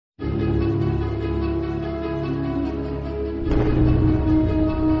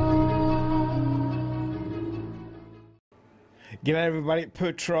G'day everybody,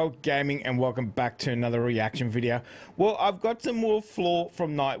 Patrol Gaming, and welcome back to another reaction video. Well, I've got some more Floor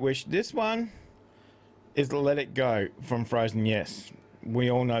from Nightwish. This one is Let It Go from Frozen. Yes, we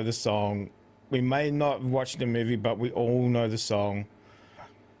all know the song. We may not watch the movie, but we all know the song.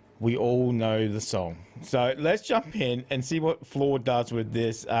 We all know the song. So let's jump in and see what Floor does with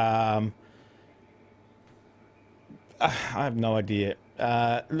this. I have no idea.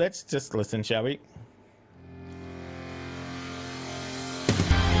 Let's just listen, shall we?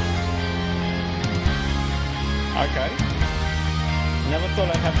 Okay. Never thought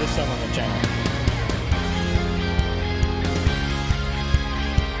I'd have this song on the channel.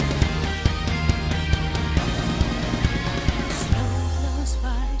 Snow flows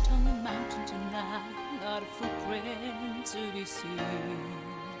white on the mountain tonight, not a footprint to be seen.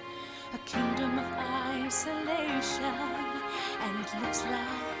 A kingdom of isolation, and it looks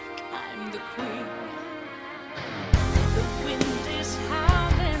like I'm the queen. The wind is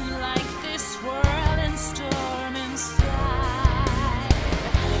howling like this swirling storm inside.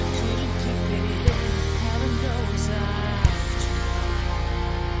 Couldn't keep it in, heaven knows I've tried.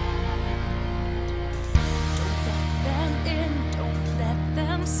 Don't let them in, don't let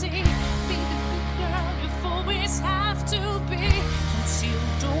them see. Be the good girl you always have to be. Conceal,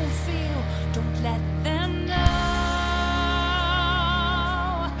 don't feel, don't let them know.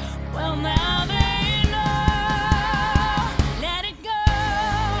 Well, now they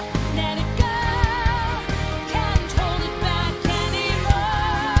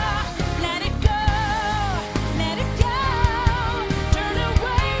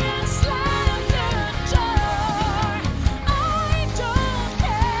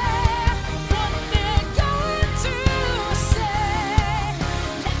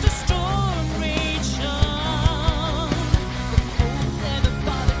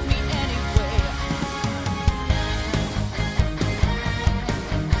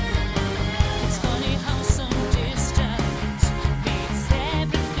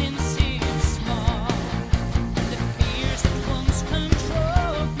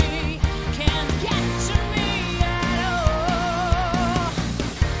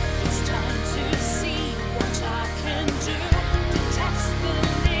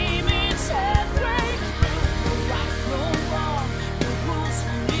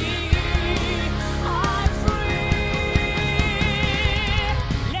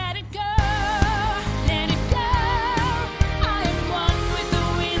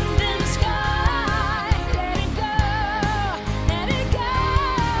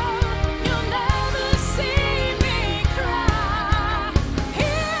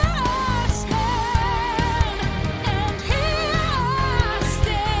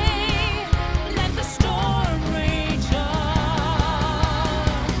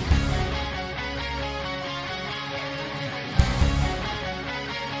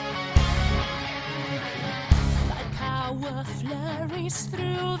flurries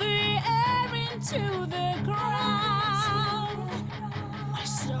through the air into the ground. My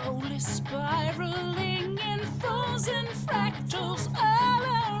soul is spiraling in frozen fractals all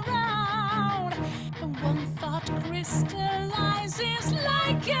around. And one thought crystallizes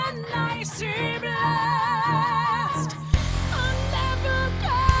like an icy blast. I'm never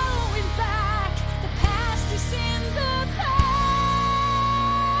going back. The past is in the past.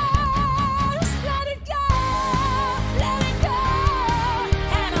 Let it go.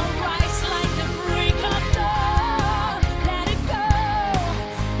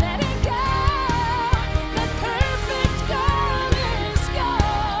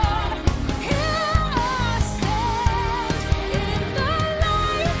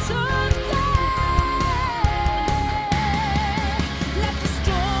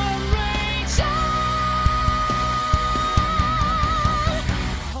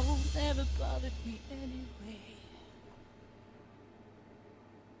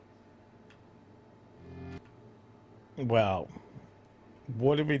 Well,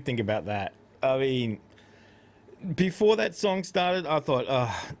 what did we think about that? I mean, before that song started, I thought,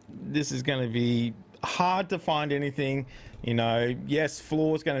 oh, this is going to be hard to find anything. You know, yes,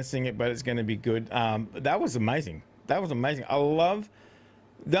 Floor's going to sing it, but it's going to be good. That was amazing. That was amazing. I love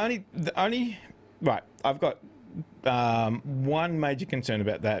the only right. I've got one major concern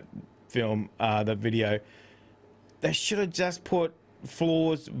about that film, the video. They should have just put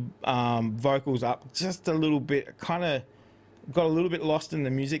Floor's vocals up just a little bit. Kind of got a little bit lost in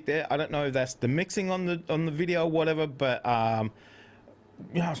the music there. I don't know if that's the mixing on the video or whatever, but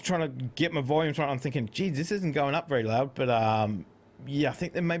you know, I was trying to get my volume right. I'm thinking, geez, this isn't going up very loud. But yeah, I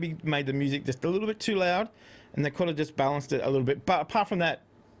think they maybe made the music just a little bit too loud, and they could have just balanced it a little bit. But apart from that,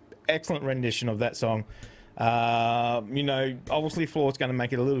 excellent rendition of that song. You know, obviously Floor's going to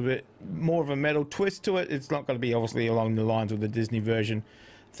make it a little bit more of a metal twist to it. It's not going to be obviously along the lines of the Disney version,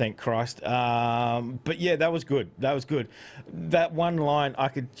 thank Christ. But yeah, that was good. That was good. That one line, I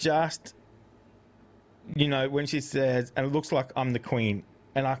could just, you know, when she says, and it looks like I'm the queen,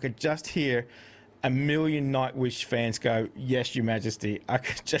 and I could just hear a million Nightwish fans go, yes, Your Majesty. I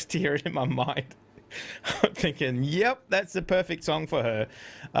could just hear it in my mind. I'm thinking, yep, that's the perfect song for her.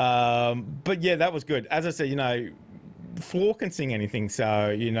 But yeah, that was good. As I said, you know, Floor can sing anything. So,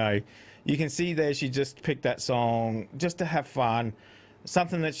 you know, you can see there she just picked that song just to have fun.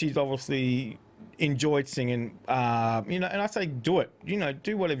 Something that she's obviously enjoyed singing. You know, and I say do it. You know,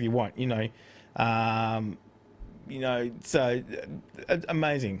 do whatever you want, you know. You know, so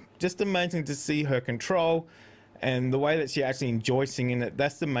amazing. Just amazing to see her control. And the way that she actually enjoys singing it,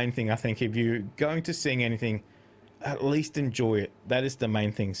 that's the main thing, I think. If you're going to sing anything, at least enjoy it. That is the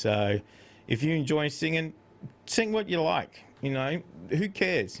main thing. So if you enjoy singing, sing what you like. You know, who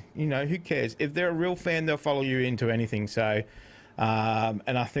cares? You know, who cares? If they're a real fan, they'll follow you into anything. So,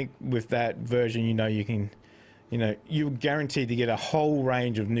 and I think with that version, you know, you can, you know, you're guaranteed to get a whole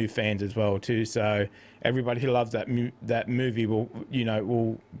range of new fans as well, too. So everybody who loves that movie will, you know,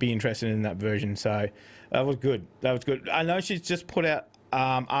 will be interested in that version. So that was good. That was good. I know she's just put out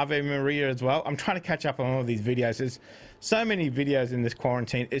Ave Maria as well. I'm trying to catch up on all of these videos. There's so many videos in this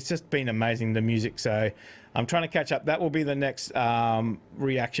quarantine. It's just been amazing, the music. So I'm trying to catch up. That will be the next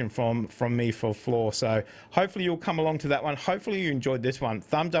reaction from me for Floor. So hopefully you'll come along to that one. Hopefully you enjoyed this one.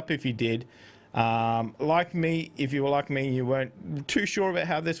 Thumbs up if you did. Like me, if you were like me and you weren't too sure about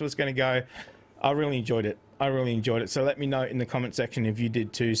how this was going to go, I really enjoyed it. I really enjoyed it. So let me know in the comment section if you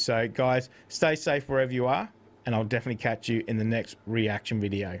did too. So guys, stay safe wherever you are, and I'll definitely catch you in the next reaction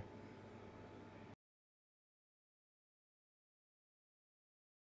video.